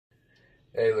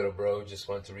Hey, little bro, just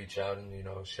wanted to reach out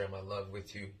and, share my love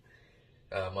with you.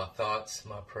 My thoughts,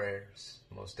 my prayers,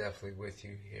 most definitely with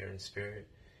you here in spirit.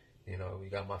 You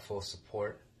got my full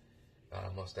support.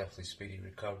 Most definitely speedy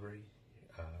recovery.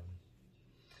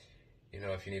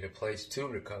 If you need a place to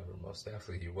recover, most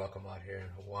definitely you're welcome out here in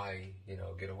Hawaii.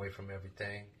 Get away from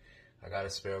everything. I got a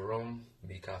spare room.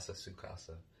 Mi casa, su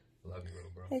casa. Love you,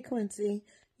 little bro. Hey, Quincy.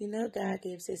 You know God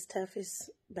gives his toughest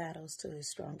battles to his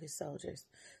strongest soldiers.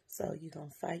 So you're going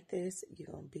to fight this, you're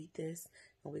going to beat this,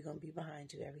 and we're going to be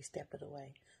behind you every step of the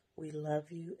way. We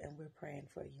love you, and we're praying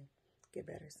for you. Get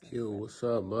better soon. Q, what's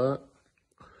up, bud?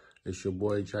 It's your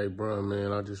boy, Jay Brown,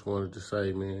 man. I just wanted to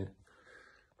say, man,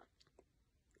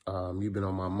 you've been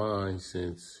on my mind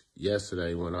since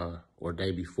yesterday or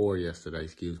day before yesterday,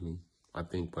 excuse me. I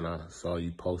think when I saw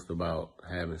you post about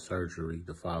having surgery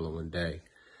the following day.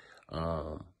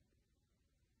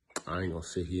 I ain't gonna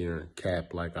sit here and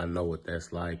cap like I know what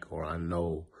that's like, or I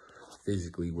know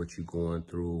physically what you're going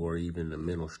through, or even the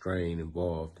mental strain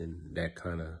involved in that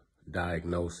kind of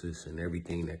diagnosis and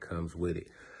everything that comes with it.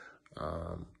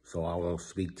 So I won't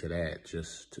speak to that,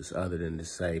 just other than to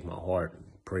say my heart and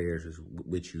prayers is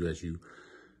with you as you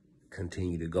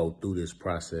continue to go through this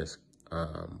process.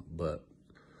 But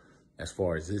as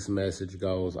far as this message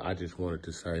goes, I just wanted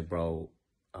to say, bro,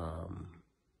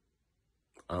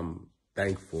 I'm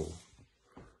thankful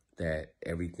that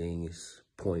everything is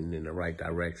pointing in the right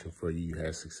direction for you. You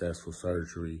had successful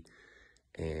surgery,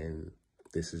 and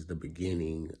this is the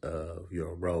beginning of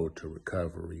your road to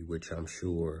recovery, which I'm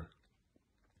sure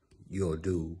you'll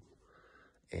do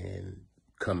and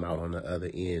come out on the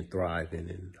other end thriving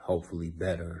and hopefully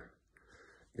better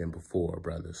than before,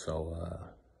 brother. So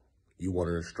you one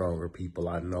of the stronger people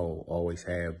I know, always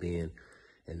have been,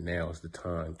 and now is the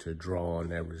time to draw on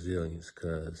that resilience,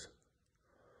 because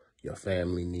your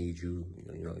family needs you,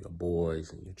 your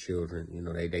boys and your children,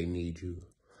 they need you.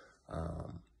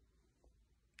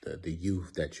 The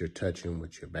youth that you're touching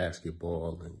with your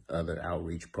basketball and other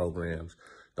outreach programs,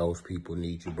 those people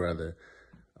need you, brother.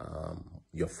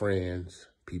 Your friends,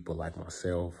 people like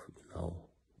myself,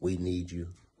 we need you.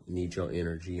 We need your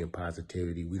energy and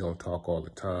positivity. We don't talk all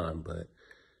the time, but,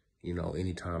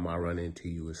 anytime I run into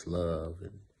you, it's love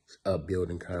and it's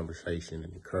upbuilding conversation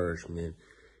and encouragement.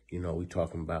 We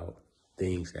talking about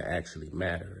things that actually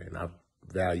matter, and I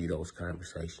value those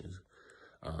conversations.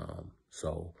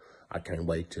 So I can't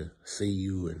wait to see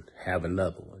you and have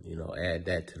another one, add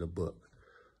that to the book.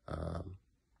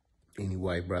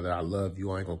 Anyway, brother, I love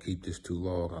you. I ain't gonna keep this too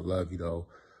long. I love you though.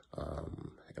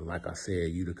 And like I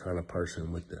said, you the kind of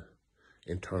person with the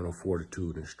internal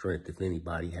fortitude and strength, if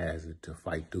anybody has it, to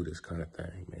fight through this kind of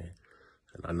thing, man.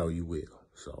 And I know you will.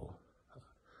 So,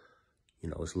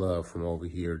 it's love from over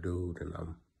here, dude. And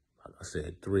I'm, like I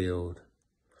said, thrilled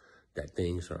that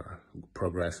things are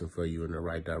progressing for you in the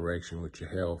right direction with your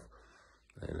health.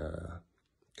 And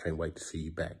can't wait to see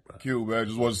you back, bro. Q, man,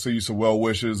 just want to see you some well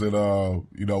wishes and,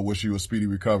 wish you a speedy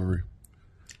recovery.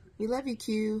 We love you,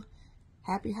 Q.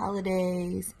 Happy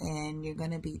holidays, and you're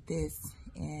going to beat this.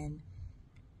 And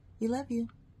we love you.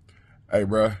 Hey,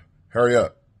 bro, hurry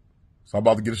up. So I'm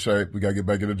about to get in shape. We got to get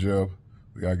back in the gym.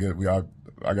 I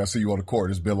got to see you on the court.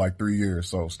 It's been like 3 years,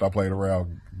 so stop playing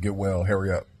around. Get well.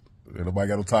 Hurry up. Nobody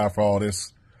got no time for all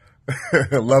this.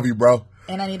 Love you, bro.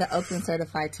 And I need an Oakland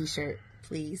certified t-shirt.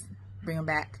 Please bring them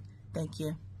back. Thank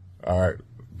you. All right.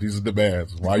 These are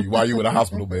demands. Why you in the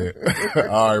hospital, man?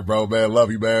 All right, bro, man.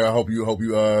 Love you, man. I hope you,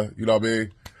 you know what I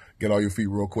mean? Get on your feet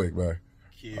real quick, man.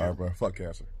 All right, bro. Fuck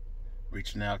cancer.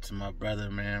 Reaching out to my brother,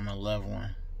 man, my loved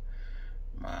one,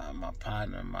 my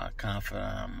partner, my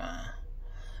confidant, my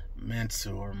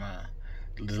mentor,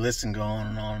 the list can go on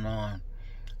and on and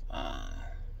on.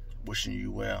 Wishing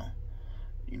you well.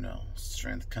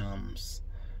 Strength comes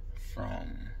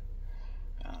from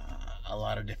a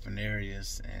lot of different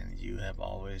areas, and you have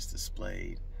always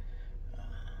displayed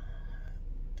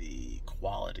the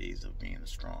qualities of being a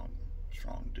strong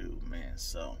dude, man.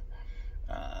 So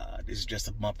this is just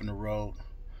a bump in the road,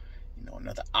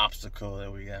 another obstacle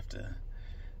that we have to,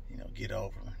 get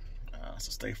over.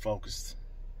 So stay focused,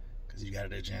 because you got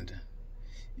an agenda.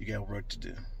 You got work to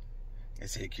do. You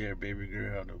take care of baby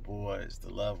girl, the boys, the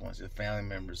loved ones, your family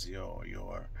members, your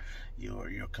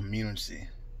community.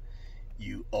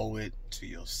 You owe it to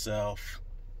yourself.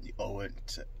 You owe it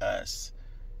to us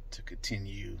to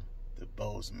continue the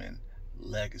Bozeman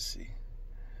legacy.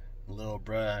 Little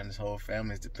bruh and his whole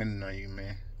family is depending on you,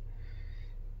 man.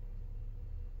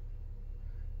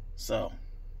 So,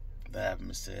 that having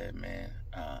been said, man,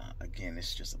 again,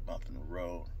 it's just a bump in the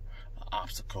road, an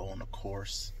obstacle on the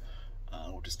course,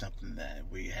 which is something that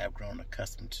we have grown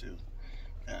accustomed to.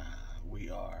 We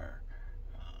are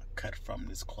cut from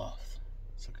this cloth.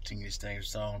 So continue to stay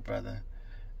strong, brother.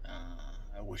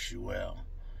 I wish you well,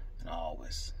 and I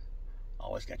always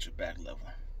got your back, level.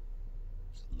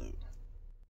 Salute.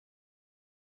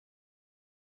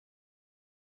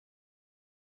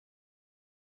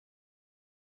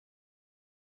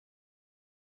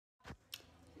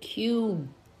 Q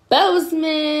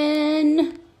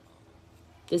Bozeman.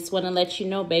 Just want to let you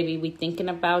know, baby, we thinking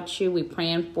about you. We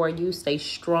praying for you. Stay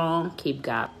strong. Keep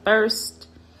God first.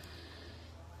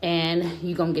 And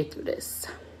you going to get through this.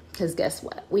 Because guess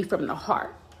what? We from the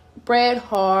heart. Bred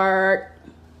heart.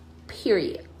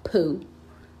 Period. Poo.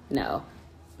 No,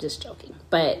 just joking.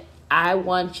 But I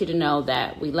want you to know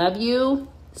that we love you.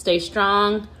 Stay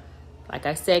strong. Like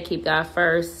I said, keep God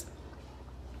first.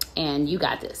 And you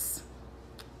got this.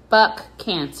 Fuck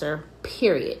cancer.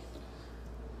 Period.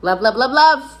 Love, love, love,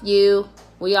 love you.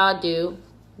 We all do.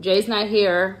 Jay's not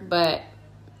here, but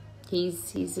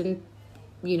he's in,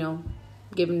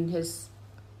 giving his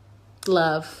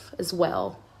love as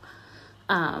well.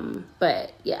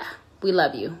 But yeah, we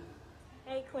love you.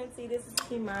 Hey Quincy, this is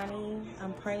Kimani.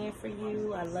 I'm praying for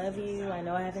you. I love you. I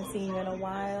know I haven't seen you in a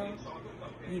while.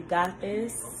 You got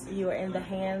this. You are in the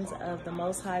hands of the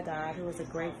Most High God, who is a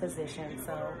great physician.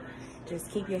 So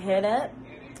just keep your head up.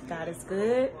 God is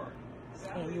good.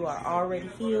 And you are already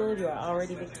healed. You are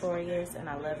already victorious. And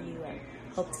I love you and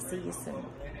hope to see you soon.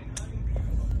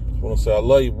 Just want to say I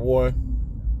love you, boy.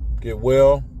 Get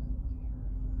well.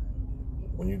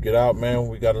 When you get out, man,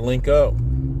 we got to link up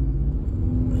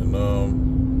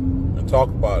and talk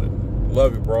about it.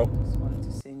 Love you, bro. Just wanted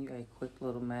to send you a quick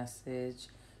little message.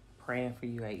 Praying for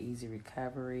you a easy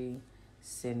recovery.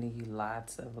 Sending you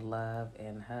lots of love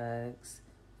and hugs.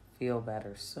 Feel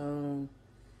better soon.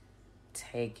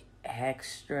 Take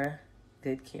extra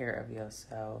good care of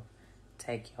yourself.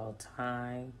 Take your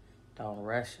time. Don't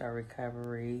rush your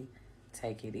recovery.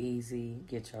 Take it easy.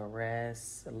 Get your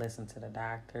rest. Listen to the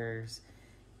doctors.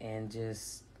 And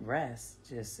just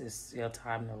rest. It's your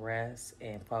time to rest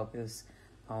and focus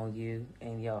on you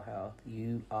and your health.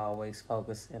 You always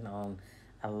focusing on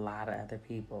a lot of other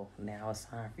people. Now it's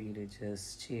time for you to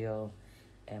just chill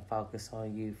and focus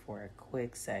on you for a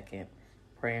quick second.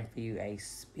 Praying for you a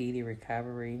speedy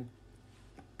recovery.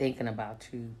 Thinking about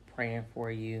you, praying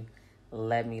for you.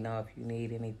 Let me know if you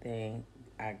need anything.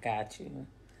 I got you.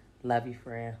 Love you,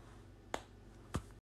 friend.